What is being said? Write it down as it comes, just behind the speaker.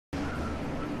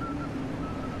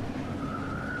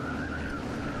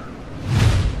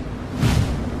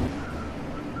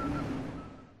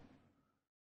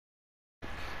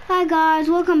Hi guys,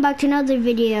 welcome back to another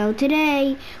video.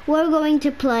 Today we're going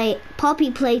to play Puppy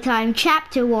Playtime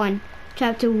Chapter 1.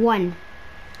 Chapter 1.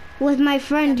 With my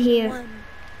friend Chapter here. 1.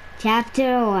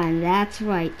 Chapter 1, that's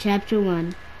right, Chapter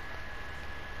 1.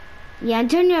 Yeah, and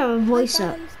turn your voice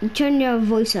up. And turn your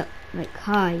voice up. Like,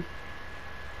 hi.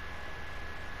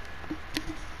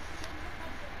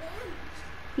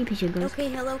 Okay,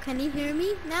 hello, can you hear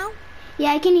me now?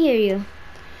 Yeah, I can hear you.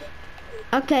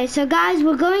 Okay, so guys,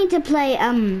 we're going to play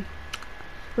Puppy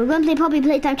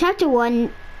Playtime Chapter 1,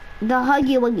 the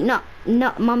Huggy Wuggy,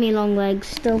 not Mommy Long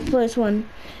Legs, the first one.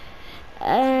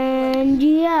 And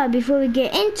yeah, before we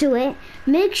get into it,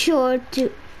 make sure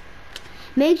to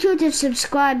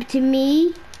subscribe to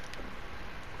me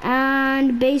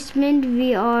and Basement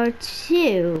VR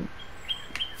 2.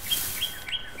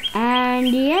 And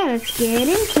yeah, let's get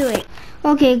into it.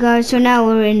 Okay guys, so now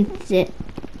we're in the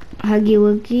Huggy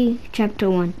Wuggy Chapter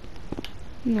 1.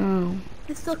 No.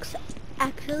 This looks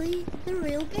actually the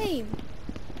real game.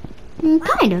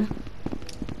 Kinda.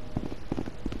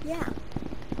 Yeah.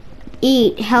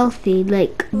 Eat healthy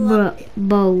like bro.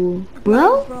 Brawn.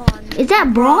 Is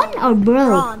that brawn or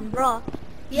bro? Brawn.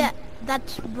 Yeah,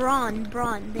 that's brawn.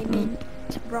 They meant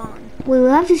brawn. Wait,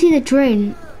 we'll have to see the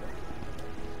train.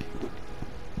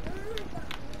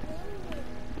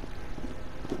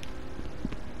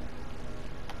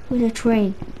 Where's the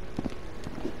train?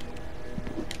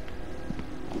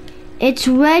 It's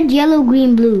red, yellow,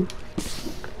 green, blue.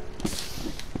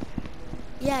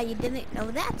 Yeah, you didn't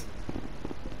know that?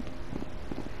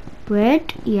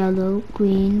 Red, yellow,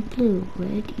 green, blue.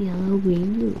 Red, yellow,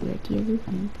 green, blue. Red, yellow,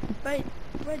 green, blue. Red,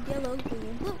 yellow,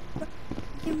 green, blue. You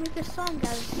can make a song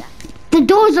out of that. The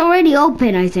door's already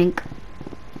open, I think.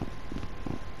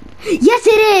 Yes,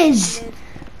 it is!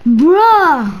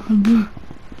 Bruh!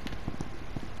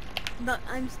 But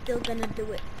I'm still gonna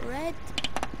do it. Red,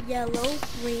 yellow,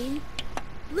 green,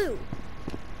 blue.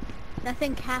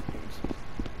 Nothing happens.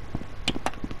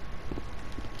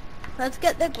 Let's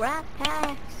get the grab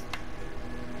packs.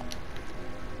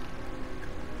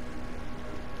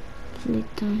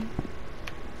 Playtime.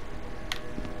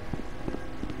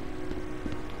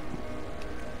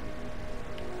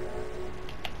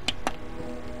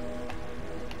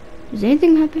 Does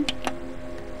anything happen?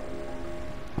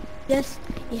 Yes,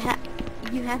 you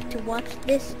have to watch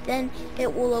this, then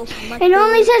it will open. Like it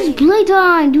only says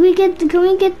playtime. Can we get the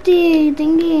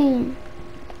thingy?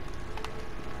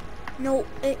 No,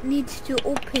 it needs to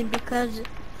open because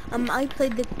I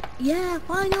played the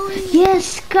finally.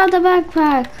 Yes, got the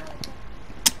backpack.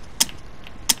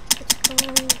 Let's go.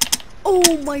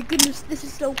 Oh my goodness, this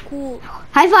is so cool.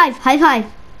 High five, high five.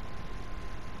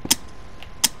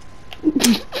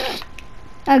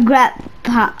 Grab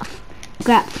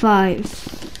 5.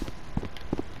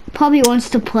 Probably wants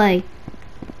to play.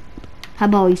 How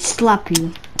about we slap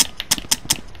you?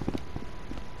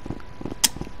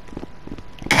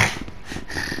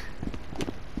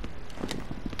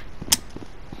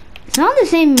 It's not the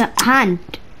same hand.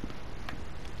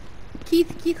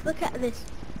 Keith, look at this.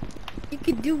 You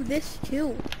could do this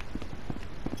too.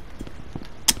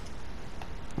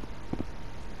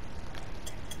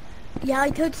 Yeah, I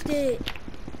touched it.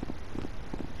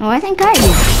 Oh, I think I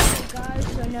did. Guys,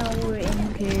 so now we're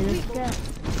in here. Let's go.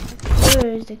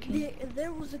 Where is the key?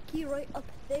 There was a key right up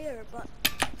there, but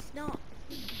it's not.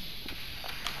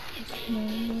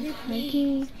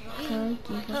 Huggy,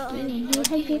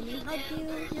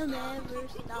 You'll never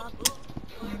stop.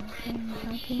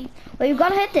 Well, you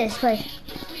gotta hit this place.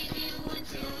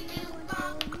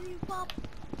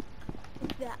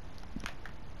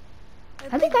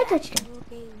 I think I touched it.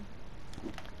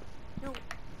 No,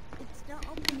 it's not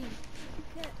opening. You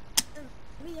can't.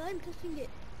 I'm touching it.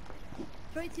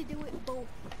 Try to do it both.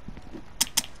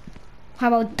 How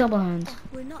about double hands?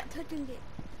 We're not touching it.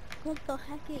 What the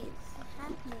heck is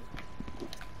happening?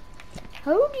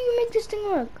 How do you make this thing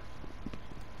work?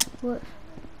 What?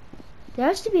 There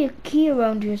has to be a key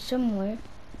around here somewhere.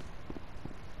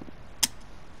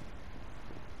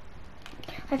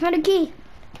 I found a key.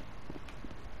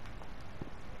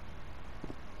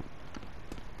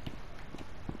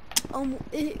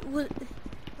 It was,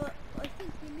 but I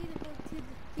think we need to go to the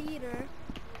theater.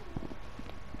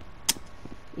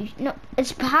 No,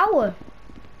 it's power.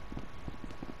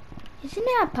 Isn't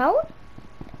it at power?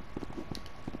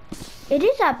 It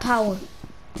is at power.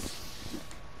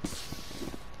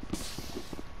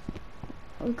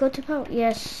 We go to power.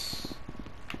 Yes.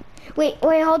 Wait,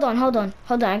 hold on. I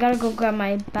gotta go grab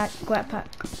my grab pack.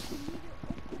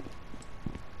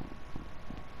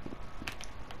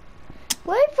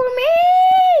 Wait for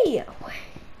me!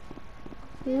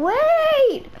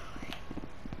 Wait!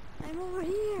 I'm over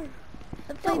here.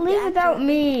 Don't played the leave without actual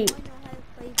me. game. I know how to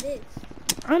play this.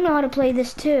 I know how to play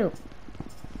this too.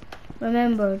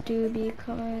 Remember to be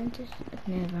kind.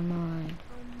 Never mind.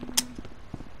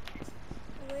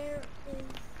 Where is?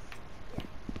 Yeah.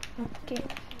 Have to Okay. go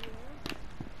here.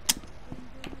 And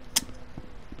then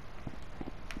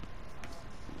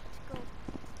let's go.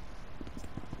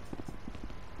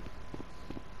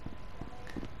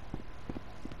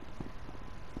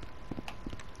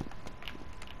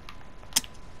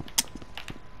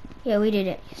 Yeah, we did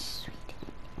it. Yes, we did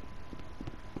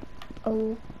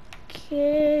it.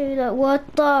 Okay.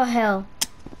 What the hell?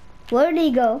 Where did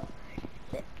he go?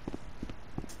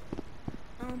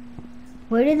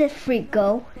 Where did the freak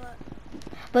go?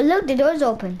 But look, the door's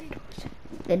open.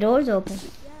 The door's open.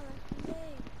 Yeah, that's the way.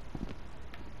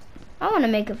 I want to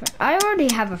make a friend. I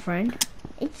already have a friend.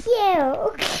 It's you.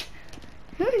 Okay.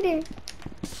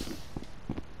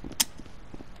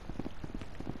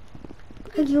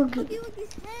 Huggy Wuggy. Huggy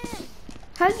Wuggy's head.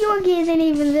 Huggy Wuggy isn't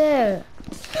even there.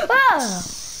 Ah!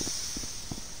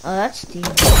 Oh, that's the.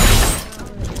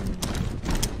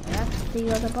 That's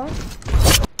the other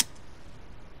boss.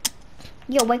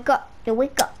 Yo, wake up. Yo,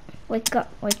 wake up. Wake up.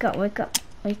 Wake up. Wake up.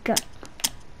 Wake up.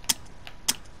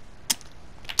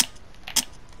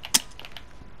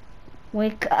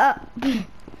 Wake up.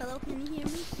 Hello, can you hear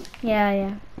me? Yeah,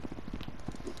 yeah.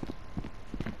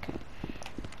 Okay.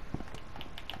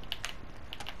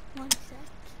 One sec.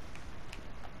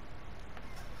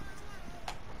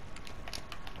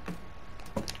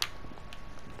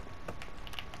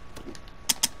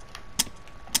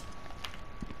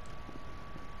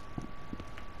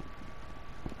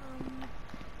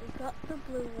 We got the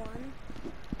blue one.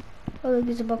 Oh, look,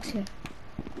 there's a box here.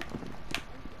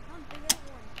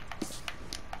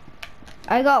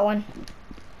 I got one.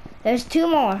 There's two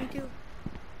more. We do.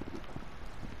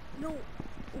 No,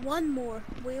 one more.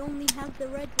 We only have the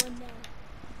red one now.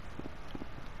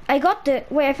 I got the.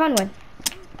 Wait, I found one.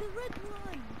 The red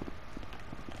one.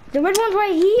 The red one's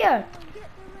right here. Come on, get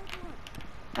the red one.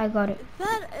 I got it.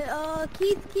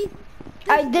 Keith.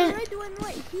 I There's did. the red one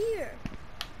right here.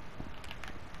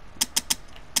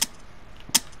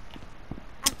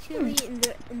 Actually,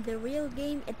 in the real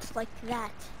game, it's like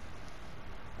that.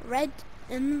 Red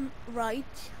and right,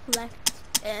 left,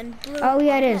 and blue. Oh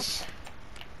yeah, it on is.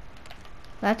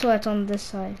 That's why it's on this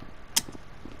side.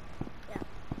 Yeah.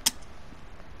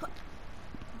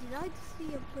 Did I just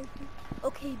see a person?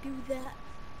 Okay, do that.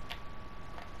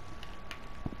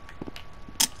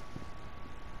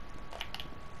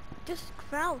 Just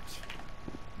crouch.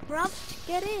 Crouch,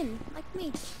 get in, like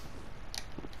me.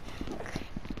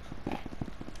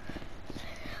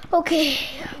 Okay,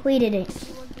 we did it.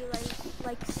 You want to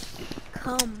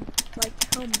come,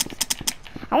 comes,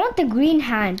 I want the green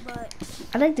hand. but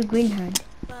I like the green hand.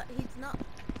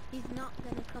 he's not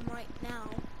gonna come right now.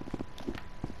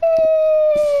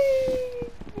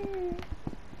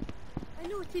 I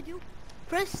know what to do.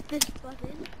 Press this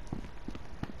button,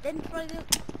 then try to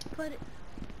put it.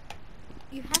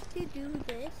 You have to do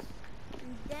this,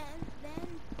 and then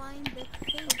find the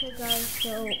thing. Okay, guys.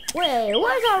 So wait,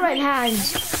 where's our red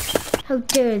hands? How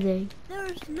dare they?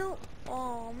 There's no.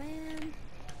 Oh man,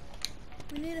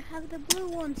 we need to have the blue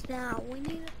ones now. We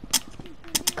need.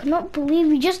 Cannot believe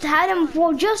we just had them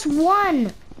for just one.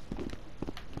 Yeah.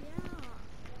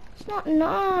 It's not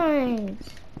nice.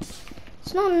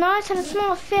 It's not nice and it's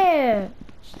not fair.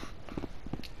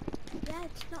 Yeah,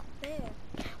 it's not fair.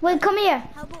 Wait, come here.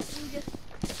 How about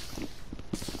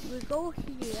we go here,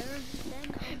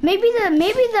 then. Maybe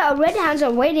the red hands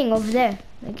are waiting over there.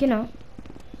 Like, you know.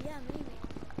 Yeah, maybe.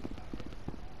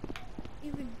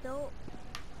 Even though.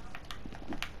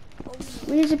 Oh,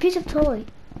 no. There's a piece of toy.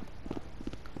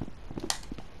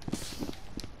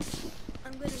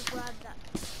 I'm gonna grab that.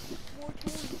 More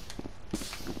toys.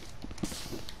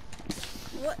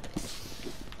 What?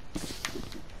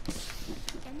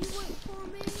 Can you wait for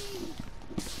me?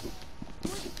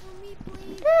 Wait for me,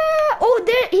 please. Ah, oh,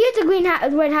 there. Here's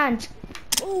the red hands.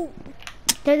 Oh,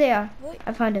 There they are. what?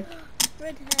 I found it.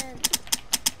 Red hand.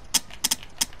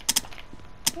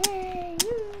 Yay,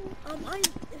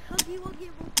 Huggy Wuggy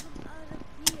will come out of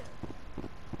here.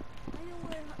 I know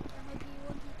where Huggy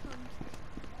Wuggy comes.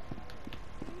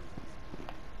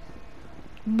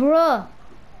 Bruh,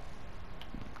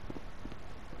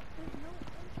 There's no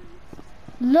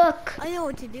entrance. look. I know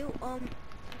what to do.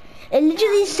 It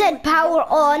literally said power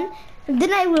on, and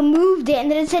then I removed it,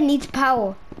 and then it said needs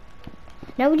power.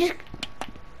 Now we just.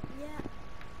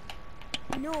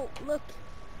 Yeah. No, look.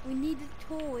 We need a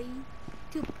toy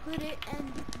to put it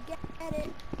and get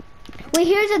it. Wait,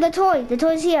 here's the toy. The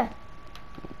toy's here.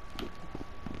 Yeah,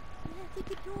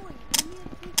 take a toy. We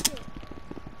need to take it.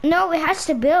 No, it has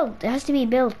to build. It has to be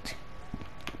built.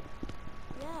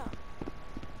 Yeah.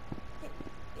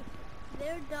 If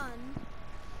they're done,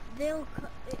 it will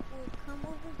come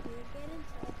over here, get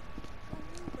inside. Go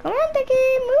move it. Come on,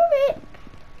 Dickie, move it.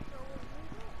 So we'll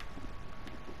move it.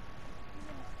 I'm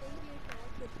gonna stay here so I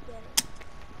could get it.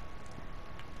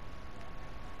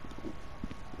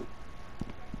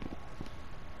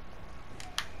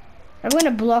 I'm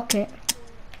gonna block it.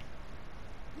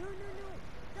 No,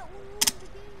 that will ruin the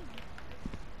game.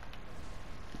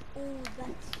 Oh,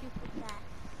 that's super fast.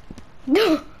 No.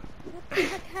 What the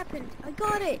heck happened? I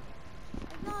got it.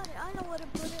 I know where to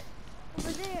put it.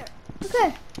 Over there.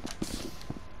 Okay.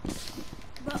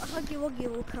 But Huggy Wuggy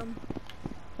will come.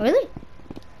 Really?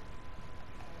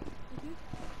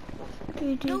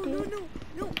 No.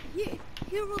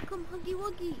 Here will come Huggy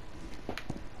Wuggy.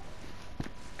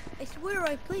 I swear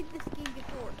I played this game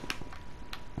before.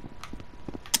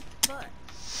 But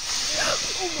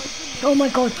Oh my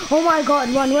god.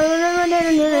 Run.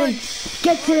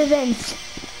 Get to the vents.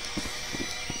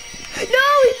 No,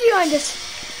 he's behind us.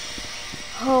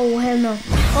 Oh hell no.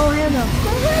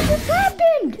 What just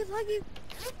happened? Because Huggy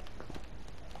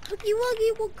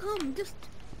Wuggy will come. Just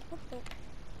what the?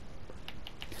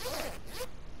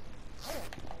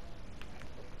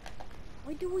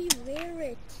 Why do we wear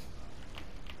it?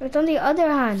 It's on the other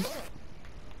hand.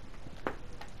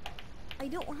 I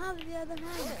don't have the other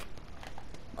hand.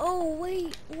 Oh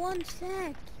wait, one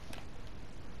sec.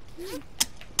 Keith,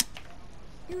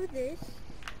 do this.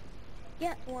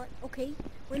 Get one. Okay,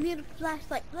 we need a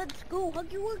flashlight. Let's go.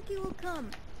 Huggy Wuggy will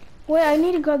come. Wait, I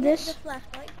need to grab Get this. the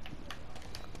flashlight.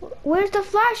 Where's the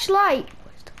flashlight?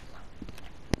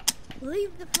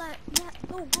 Leave the flash. Yeah,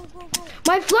 go.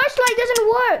 My flashlight doesn't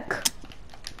work.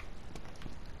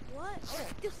 What?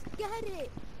 Just get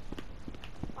it.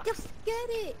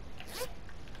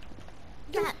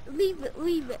 Yeah, leave it.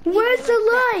 Where's the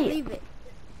light? Leave it.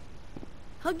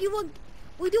 Huggy Wuggy,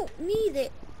 we don't need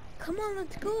it. Come on,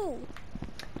 let's go.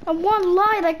 I want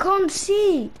light. I can't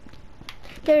see.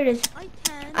 There it is. I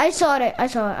can. I saw it. I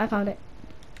found it.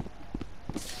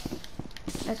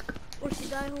 Let's go. Or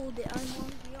should I hold it? I'm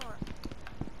on VR.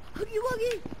 Huggy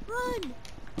Wuggy, run!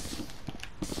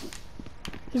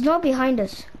 He's not behind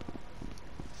us.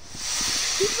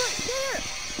 He's right there.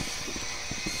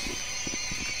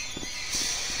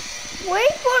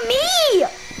 Wait for me!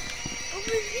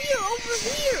 Over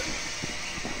here.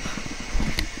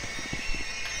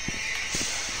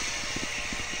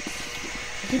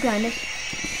 Is he behind us?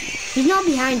 He's not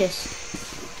behind us.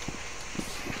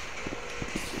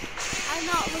 I'm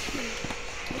not looking.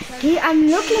 I'm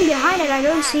looking behind it. I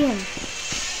don't see him.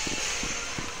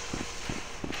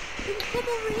 Come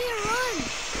over here, run!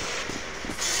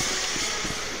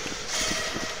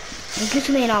 He's just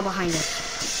laying all behind us.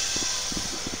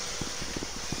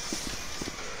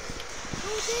 Go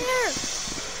there!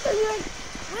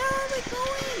 Where are we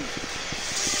going?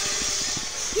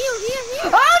 Here!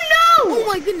 Oh no! Oh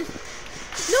my goodness!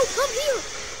 No, come here!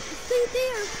 Stay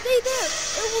there!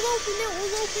 It will open!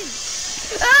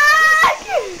 Ah!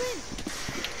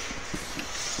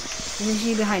 Is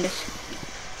he behind us?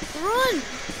 Run!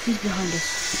 He's behind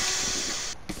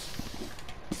us.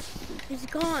 He's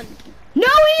gone. No,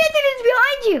 he isn't! He's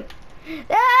behind you!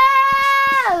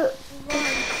 Ah!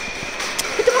 Run.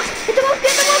 Get the box! Get the box!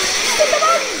 Get the box! Get the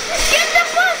box! Get the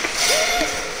box!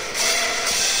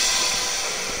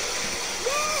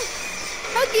 Yes!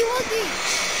 Huggy Wuggy!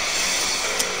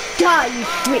 Die, you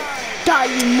freak! Die,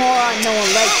 you moron! No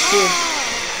one likes you.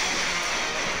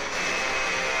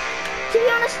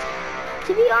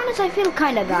 To be honest, I feel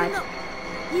kind of bad.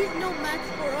 He's no match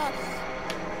for us.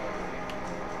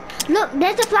 Look,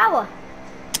 there's a flower.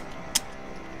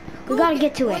 We gotta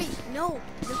get to it. No,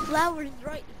 the flower's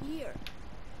right here.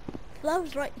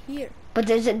 Flower's right here. But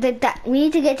there's we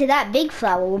need to get to that big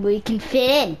flower where we can fit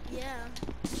in.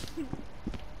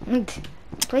 Yeah.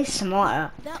 Play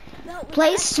smarter. That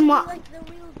Play smart. like the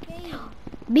real game.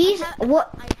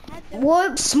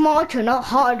 Work smarter, not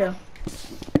harder.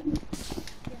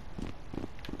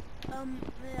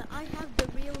 I have the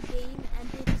real game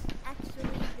and it's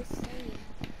actually the same.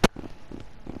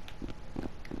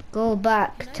 Go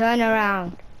back, turn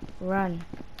around, run.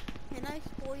 Can I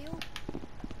spoil?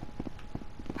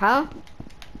 Huh?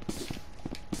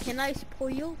 Can I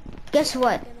spoil? Guess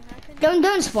what?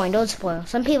 Don't spoil.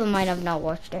 Some people might have not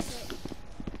watched it. Okay.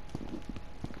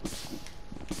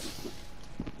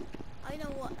 I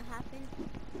know what happened.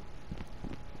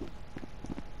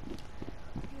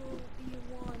 You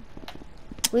won.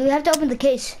 We have to open the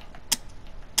case.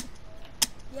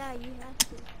 Yeah, you have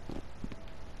to.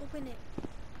 Open it.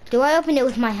 Do I open it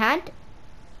with my hand?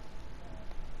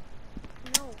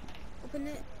 No. open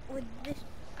it with this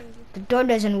thing. The door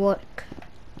doesn't work.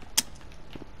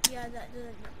 Yeah, that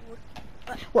doesn't work.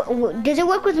 But Does it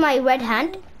work with my red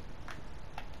hand?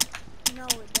 No,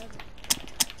 it doesn't.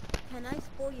 Can I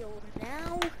spoil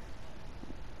now?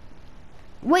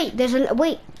 Wait,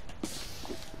 wait.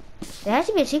 There has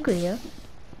to be a secret here.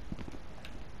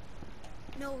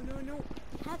 No. You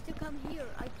have to come here.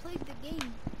 I played the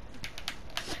game.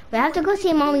 We have to go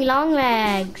see Mommy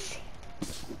Longlegs.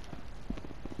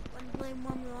 Want to play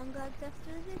Mommy Longlegs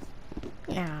after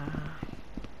this? Nah.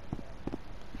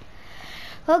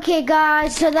 Okay,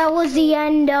 guys, so that was the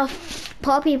end of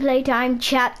Poppy Playtime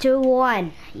Chapter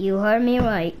 1. You heard me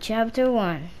right, Chapter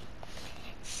 1.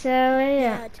 So,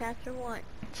 yeah. Chapter 1.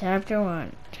 Chapter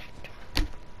 1.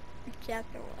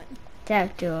 Chapter 1.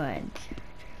 Chapter 1.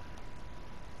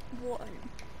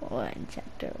 1.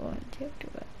 Chapter 1.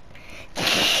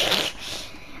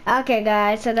 Okay,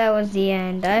 guys, so that was the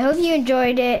end. I hope you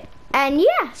enjoyed it. And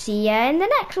yeah, see ya in the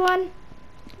next one.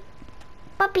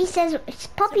 Poppy says she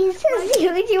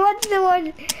wants the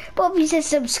one. Poppy says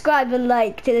subscribe and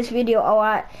like to this video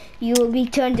or you will be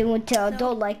turned into a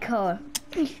doll like her.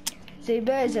 So you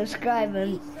better subscribe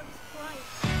and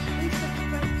Please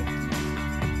subscribe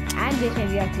to and this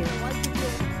maybe have to.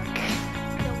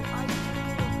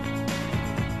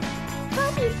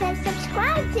 Poppy says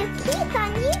subscribe to Keith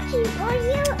on YouTube or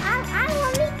I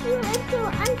will make you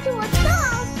into a